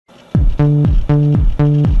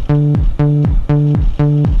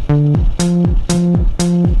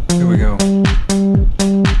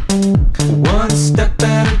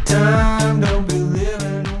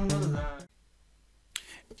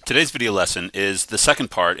lesson is the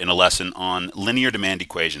second part in a lesson on linear demand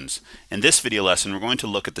equations. In this video lesson, we're going to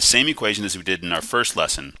look at the same equation as we did in our first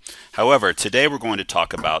lesson. However, today we're going to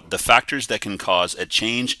talk about the factors that can cause a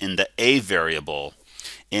change in the A variable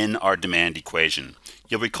in our demand equation.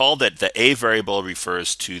 You'll recall that the A variable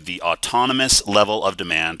refers to the autonomous level of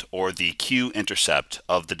demand, or the Q-intercept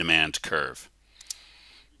of the demand curve.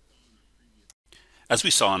 As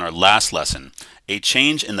we saw in our last lesson, a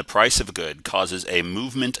change in the price of a good causes a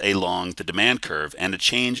movement along the demand curve and a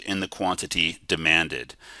change in the quantity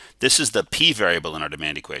demanded. This is the P variable in our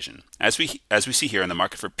demand equation. As we see here in the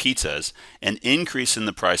market for pizzas, an increase in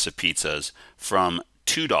the price of pizzas from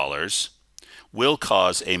 $2 will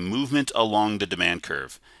cause a movement along the demand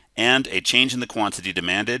curve and a change in the quantity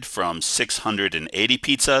demanded from 680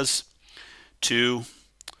 pizzas to,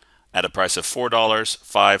 at a price of $4,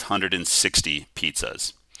 560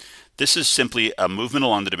 pizzas. This is simply a movement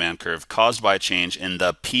along the demand curve caused by a change in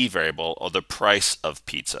the P variable, or the price of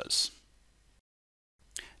pizzas.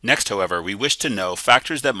 Next, however, we wish to know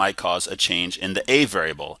factors that might cause a change in the A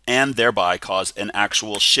variable and thereby cause an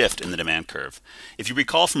actual shift in the demand curve. If you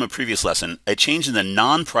recall from a previous lesson, a change in the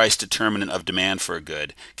non-price determinant of demand for a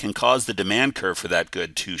good can cause the demand curve for that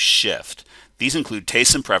good to shift. These include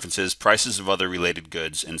tastes and preferences, prices of other related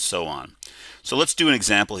goods, and so on. So let's do an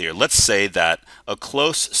example here. Let's say that a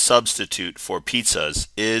close substitute for pizzas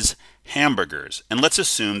is hamburgers. And let's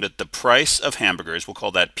assume that the price of hamburgers, we'll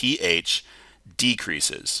call that PH,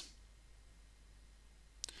 decreases.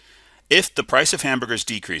 If the price of hamburgers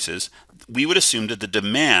decreases, we would assume that the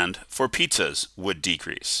demand for pizzas would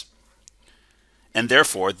decrease. And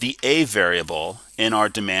therefore, the A variable in our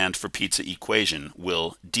demand for pizza equation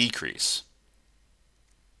will decrease.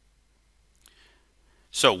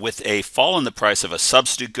 So with a fall in the price of a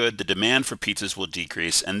substitute good, the demand for pizzas will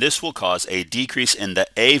decrease, and this will cause a decrease in the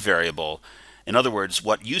A variable. In other words,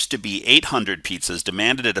 what used to be 800 pizzas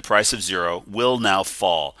demanded at a price of 0 will now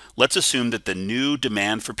fall. Let's assume that the new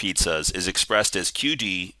demand for pizzas is expressed as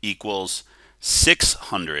QD equals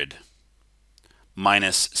 600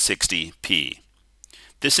 minus 60p.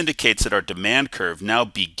 This indicates that our demand curve now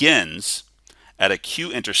begins at a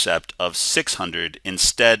Q-intercept of 600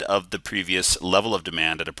 instead of the previous level of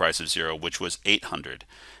demand at a price of 0, which was 800.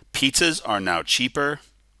 Pizzas are now cheaper.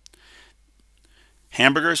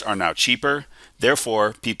 Hamburgers are now cheaper.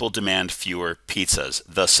 Therefore, people demand fewer pizzas,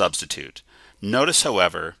 the substitute. Notice,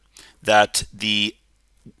 however, that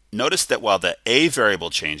while the A variable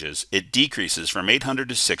changes, it decreases from 800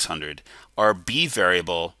 to 600. Our B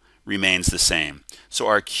variable remains the same. So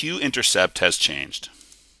our Q-intercept has changed.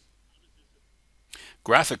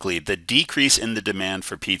 Graphically, the decrease in the demand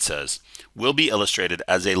for pizzas will be illustrated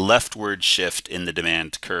as a leftward shift in the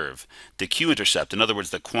demand curve. The Q-intercept, in other words,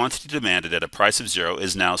 the quantity demanded at a price of 0,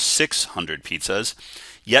 is now 600 pizzas,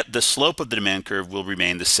 yet the slope of the demand curve will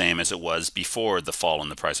remain the same as it was before the fall in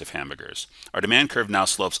the price of hamburgers. Our demand curve now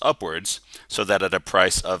slopes upwards, so that at a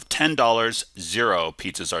price of $10, 0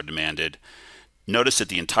 pizzas are demanded. Notice that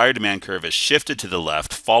the entire demand curve is shifted to the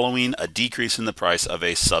left following a decrease in the price of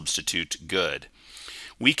a substitute good.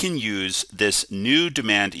 We can use this new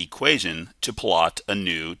demand equation to plot a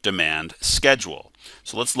new demand schedule.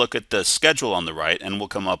 So let's look at the schedule on the right, and we'll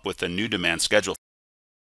come up with a new demand schedule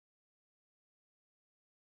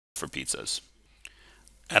for pizzas.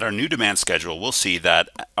 At our new demand schedule, we'll see that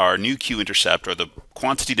our new Q-intercept, or the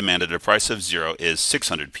quantity demanded at a price of 0, is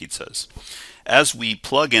 600 pizzas. As we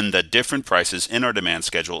plug in the different prices in our demand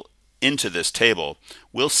schedule into this table,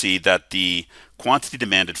 we'll see that the quantity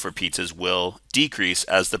demanded for pizzas will decrease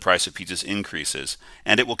as the price of pizzas increases,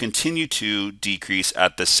 and it will continue to decrease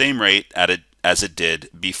at the same rate as it did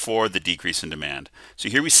before the decrease in demand. So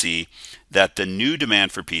here we see that the new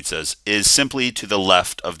demand for pizzas is simply to the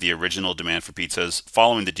left of the original demand for pizzas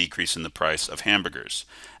following the decrease in the price of hamburgers.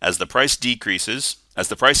 As the price increases,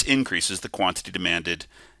 the quantity demanded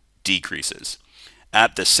decreases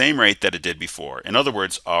at the same rate that it did before. In other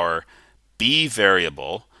words, our B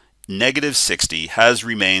variable, -60, has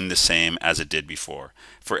remained the same as it did before.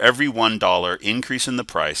 For every $1 increase in the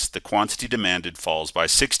price, the quantity demanded falls by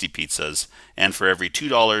 60 pizzas, and for every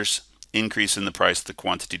 $2 increase in the price, the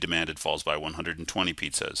quantity demanded falls by 120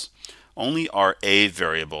 pizzas. Only our A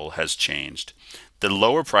variable has changed. The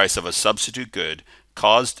lower price of a substitute good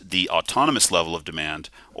caused the autonomous level of demand,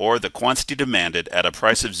 or the quantity demanded at a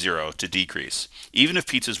price of 0, to decrease. Even if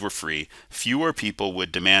pizzas were free, fewer people would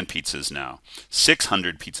demand pizzas now.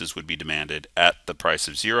 600 pizzas would be demanded at the price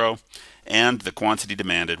of 0, and the quantity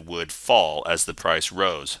demanded would fall as the price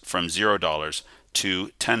rose from $0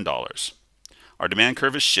 to $10. Our demand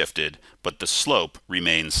curve is shifted, but the slope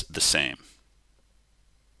remains the same.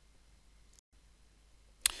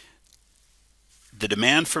 The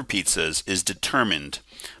demand for pizzas is determined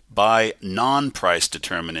by non-price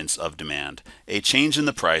determinants of demand. A change in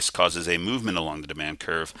the price causes a movement along the demand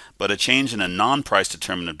curve, but a change in a non-price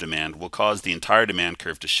determinant of demand will cause the entire demand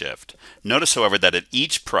curve to shift. Notice, however, that at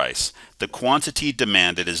each price, the quantity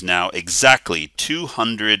demanded is now exactly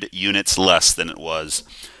 200 units less than it was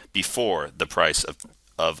before the price of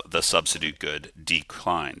the substitute good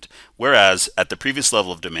declined. Whereas at the previous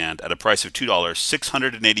level of demand, at a price of $2,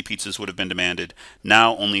 680 pizzas would have been demanded.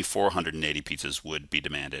 Now only 480 pizzas would be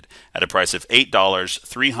demanded. At a price of $8,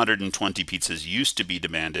 320 pizzas used to be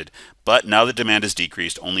demanded, but now the demand has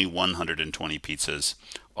decreased, only 120 pizzas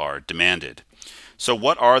are demanded. So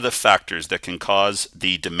what are the factors that can cause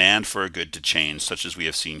the demand for a good to change, such as we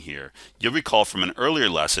have seen here? You'll recall from an earlier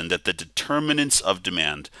lesson that the determinants of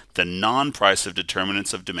demand, the non-price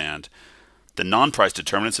determinants of demand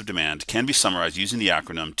can be summarized using the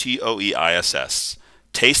acronym TOEISS,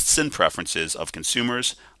 tastes and preferences of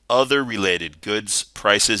consumers, other related goods,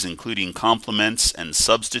 prices including complements and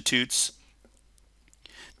substitutes,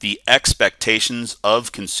 the expectations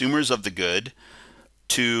of consumers of the good,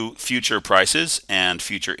 to future prices and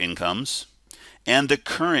future incomes, and the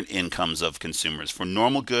current incomes of consumers. For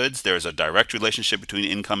normal goods, there is a direct relationship between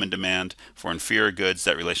income and demand. For inferior goods,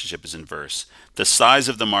 that relationship is inverse. The size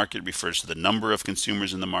of the market refers to the number of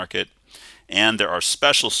consumers in the market, and there are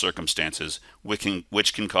special circumstances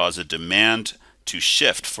which can cause a demand to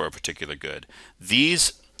shift for a particular good.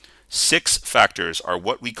 These 6 factors are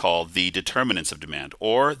what we call the determinants of demand,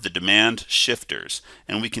 or the demand shifters,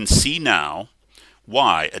 and we can see now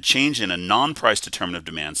why a change in a non-price determinant of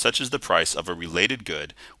demand, such as the price of a related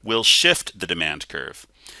good, will shift the demand curve.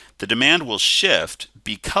 The demand will shift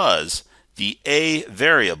because the A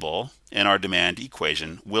variable in our demand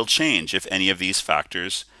equation will change if any of these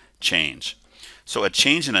factors change. So a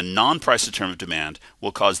change in a non-price determinant of demand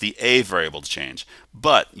will cause the A variable to change.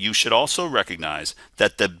 But you should also recognize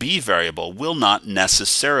that the B variable will not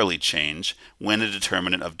necessarily change when a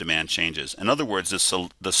determinant of demand changes. In other words,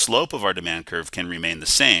 the slope of our demand curve can remain the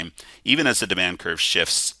same even as the demand curve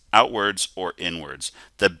shifts outwards or inwards.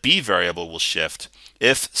 The B variable will shift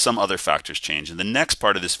if some other factors change. In the next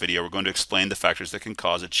part of this video, we're going to explain the factors that can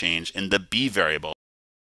cause a change in the B variable.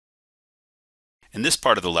 In this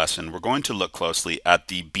part of the lesson, we're going to look closely at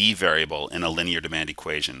the B variable in a linear demand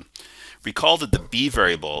equation. Recall that the B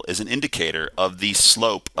variable is an indicator of the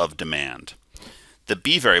slope of demand. The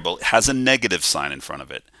B variable has a negative sign in front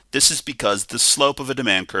of it. This is because the slope of a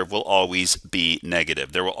demand curve will always be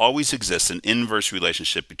negative. There will always exist an inverse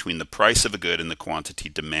relationship between the price of a good and the quantity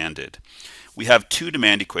demanded. We have 2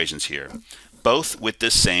 demand equations here, both with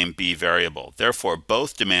this same B variable. Therefore,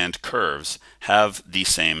 both demand curves have the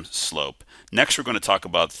same slope. Next, we're going to talk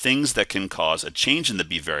about things that can cause a change in the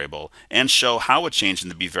B variable and show how a change in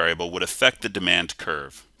the B variable would affect the demand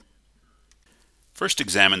curve. First,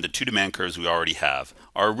 examine the 2 demand curves we already have.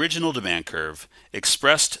 Our original demand curve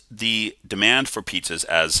expressed the demand for pizzas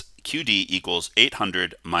as QD equals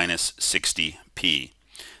 800 minus 60p.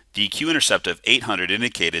 The Q-intercept of 800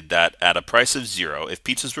 indicated that at a price of 0, if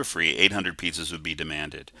pizzas were free, 800 pizzas would be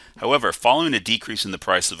demanded. However, following a decrease in the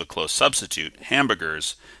price of a close substitute,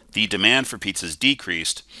 hamburgers, the demand for pizzas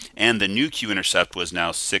decreased, and the new Q-intercept was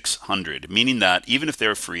now 600, meaning that even if they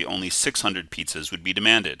were free, only 600 pizzas would be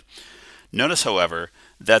demanded. Notice, however,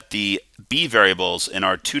 that the B variables in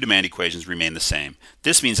our 2 demand equations remain the same.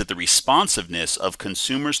 This means that the responsiveness of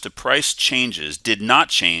consumers to price changes did not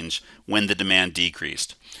change when the demand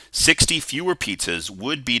decreased. 60 fewer pizzas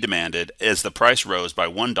would be demanded as the price rose by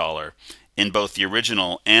 $1 in both the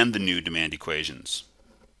original and the new demand equations.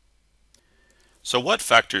 So what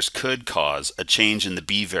factors could cause a change in the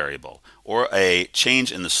B variable or a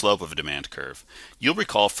change in the slope of a demand curve? You'll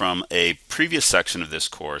recall from a previous section of this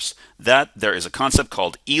course that there is a concept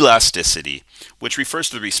called elasticity, which refers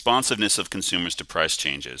to the responsiveness of consumers to price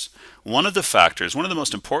changes. One of the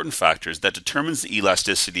most important factors that determines the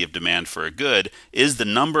elasticity of demand for a good is the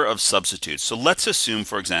number of substitutes. So let's assume,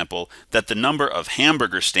 for example, that the number of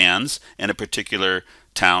hamburger stands in a particular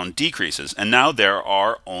town decreases, and now there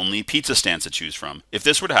are only pizza stands to choose from. If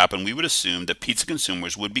this were to happen, we would assume that pizza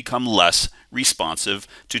consumers would become less responsive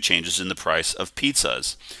to changes in the price of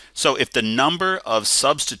pizzas. So if the number of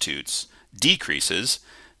substitutes decreases,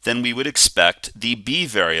 then we would expect the B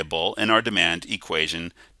variable in our demand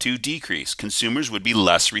equation to decrease. Consumers would be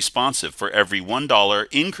less responsive. For every $1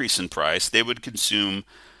 increase in price, they would consume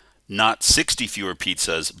not 60 fewer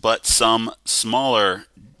pizzas, but some smaller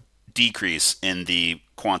decrease in the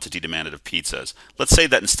quantity demanded of pizzas. Let's say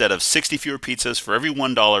that instead of 60 fewer pizzas, for every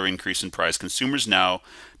 $1 increase in price, consumers now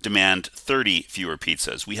demand 30 fewer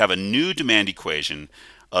pizzas. We have a new demand equation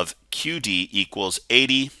of QD equals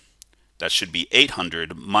 80. That should be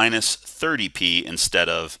 800 minus 30p instead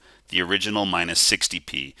of the original minus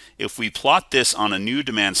 60p. If we plot this on a new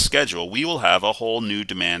demand schedule, we will have a whole new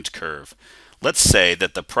demand curve. Let's say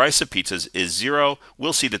that the price of pizzas is 0.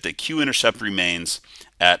 We'll see that the Q-intercept remains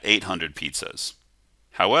at 800 pizzas.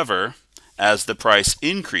 However, as the price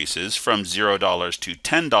increases from $0 to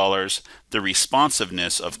 $10, the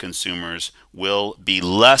responsiveness of consumers will be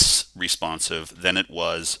less responsive than it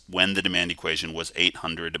was when the demand equation was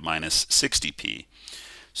 800 minus 60p.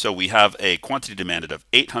 So we have a quantity demanded of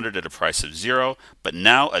 800 at a price of 0, but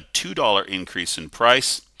now a $2 increase in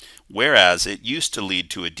price, whereas it used to lead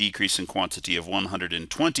to a decrease in quantity of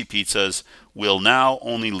 120 pizzas, will now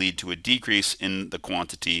only lead to a decrease in the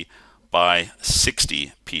quantity by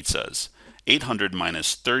 60 pizzas. 800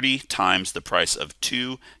 minus 30 times the price of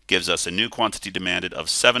 2 gives us a new quantity demanded of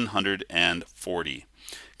 740.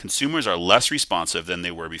 Consumers are less responsive than they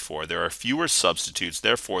were before. There are fewer substitutes,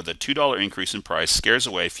 therefore the $2 increase in price scares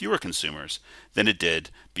away fewer consumers than it did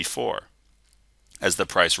before. As the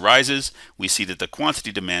price rises, we see that the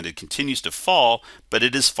quantity demanded continues to fall, but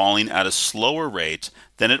it is falling at a slower rate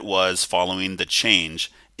than it was following the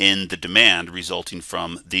change in the demand resulting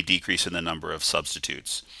from the decrease in the number of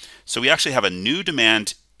substitutes. So we actually have a new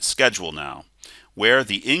demand schedule now, where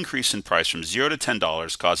the increase in price from 0 to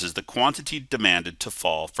 $10 causes the quantity demanded to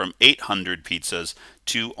fall from 800 pizzas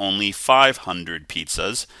to only 500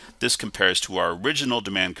 pizzas. This compares to our original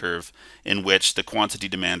demand curve in which the quantity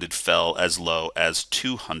demanded fell as low as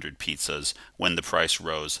 200 pizzas when the price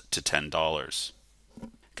rose to $10.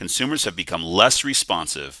 Consumers have become less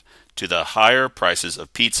responsive to the higher prices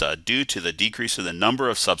of pizza due to the decrease in the number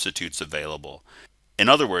of substitutes available. In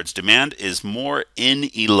other words, demand is more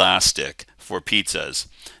inelastic for pizzas.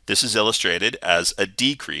 This is illustrated as a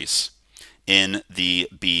decrease in the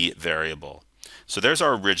B variable. So there's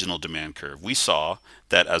our original demand curve. We saw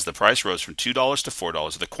that as the price rose from $2 to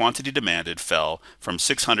 $4, the quantity demanded fell from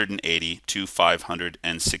 680 to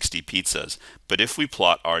 560 pizzas. But if we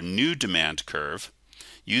plot our new demand curve,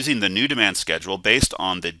 using the new demand schedule based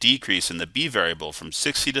on the decrease in the B variable from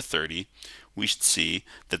 60 to 30, we should see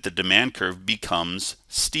that the demand curve becomes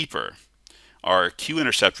steeper. Our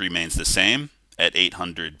Q-intercept remains the same at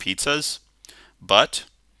 800 pizzas, but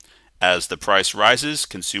as the price rises,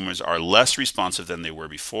 consumers are less responsive than they were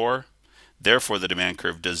before. Therefore, the demand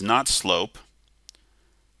curve does not slope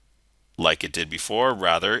like it did before.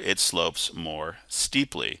 Rather, it slopes more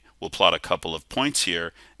steeply. We'll plot a couple of points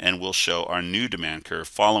here, and we'll show our new demand curve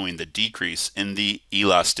following the decrease in the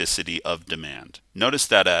elasticity of demand. Notice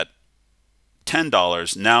that at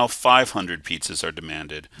 $10, now 500 pizzas are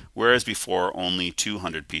demanded, whereas before only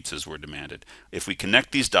 200 pizzas were demanded. If we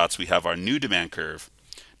connect these dots, we have our new demand curve.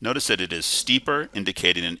 Notice that it is steeper,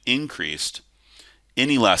 indicating an increased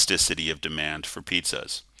inelasticity of demand for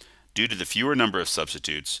pizzas. Due to the fewer number of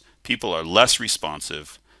substitutes, people are less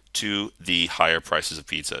responsive to the higher prices of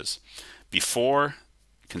pizzas. Before,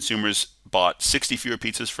 consumers bought 60 fewer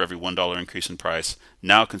pizzas for every $1 increase in price.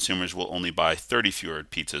 Now consumers will only buy 30 fewer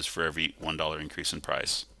pizzas for every $1 increase in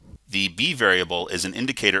price. The B variable is an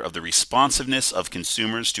indicator of the responsiveness of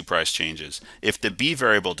consumers to price changes. If the B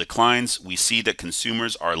variable declines, we see that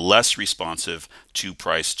consumers are less responsive to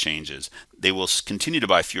price changes. They will continue to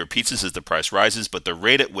buy fewer pizzas as the price rises, but the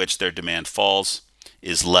rate at which their demand falls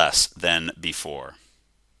is less than before.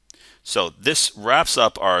 So this wraps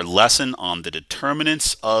up our lesson on the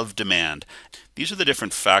determinants of demand. These are the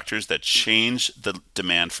different factors that change the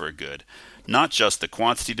demand for a good. Not just the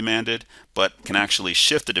quantity demanded, but can actually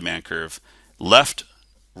shift the demand curve left,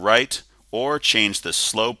 right, or change the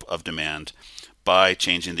slope of demand by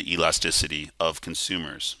changing the elasticity of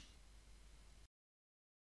consumers.